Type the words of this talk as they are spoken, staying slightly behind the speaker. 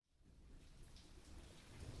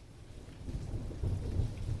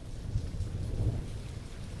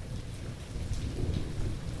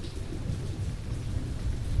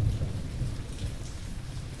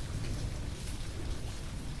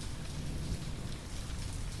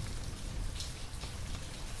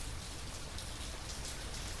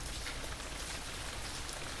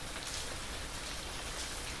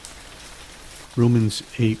Romans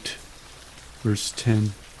 8, verse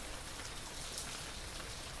 10.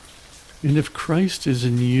 And if Christ is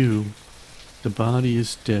in you, the body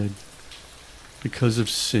is dead because of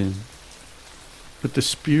sin, but the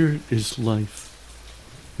Spirit is life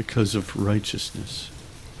because of righteousness.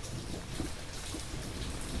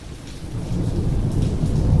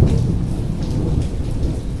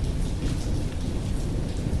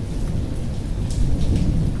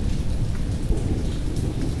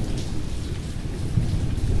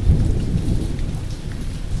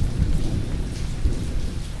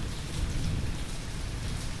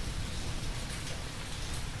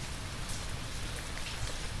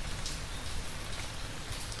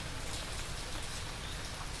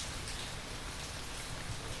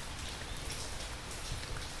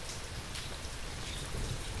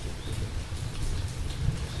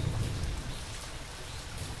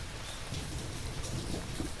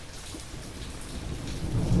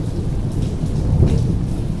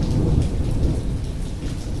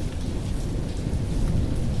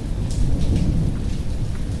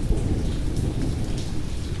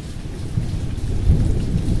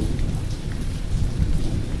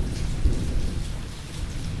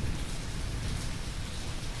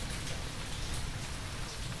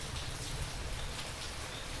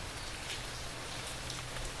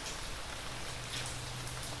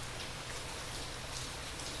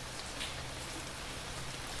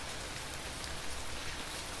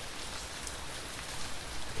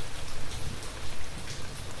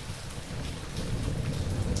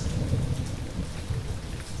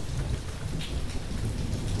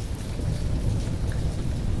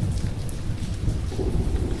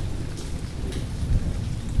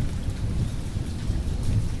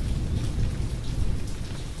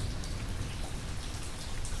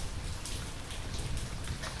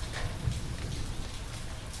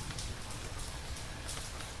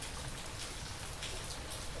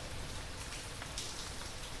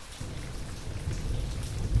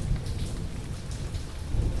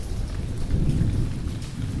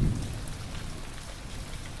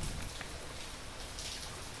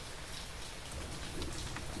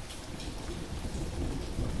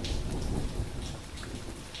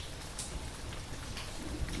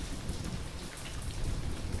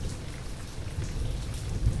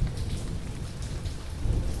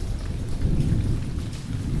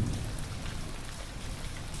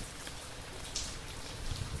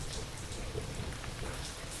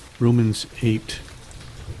 Romans 8,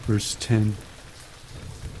 verse 10.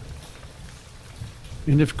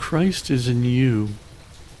 And if Christ is in you,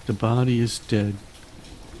 the body is dead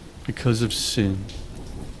because of sin,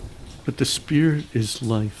 but the Spirit is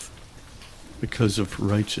life because of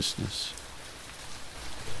righteousness.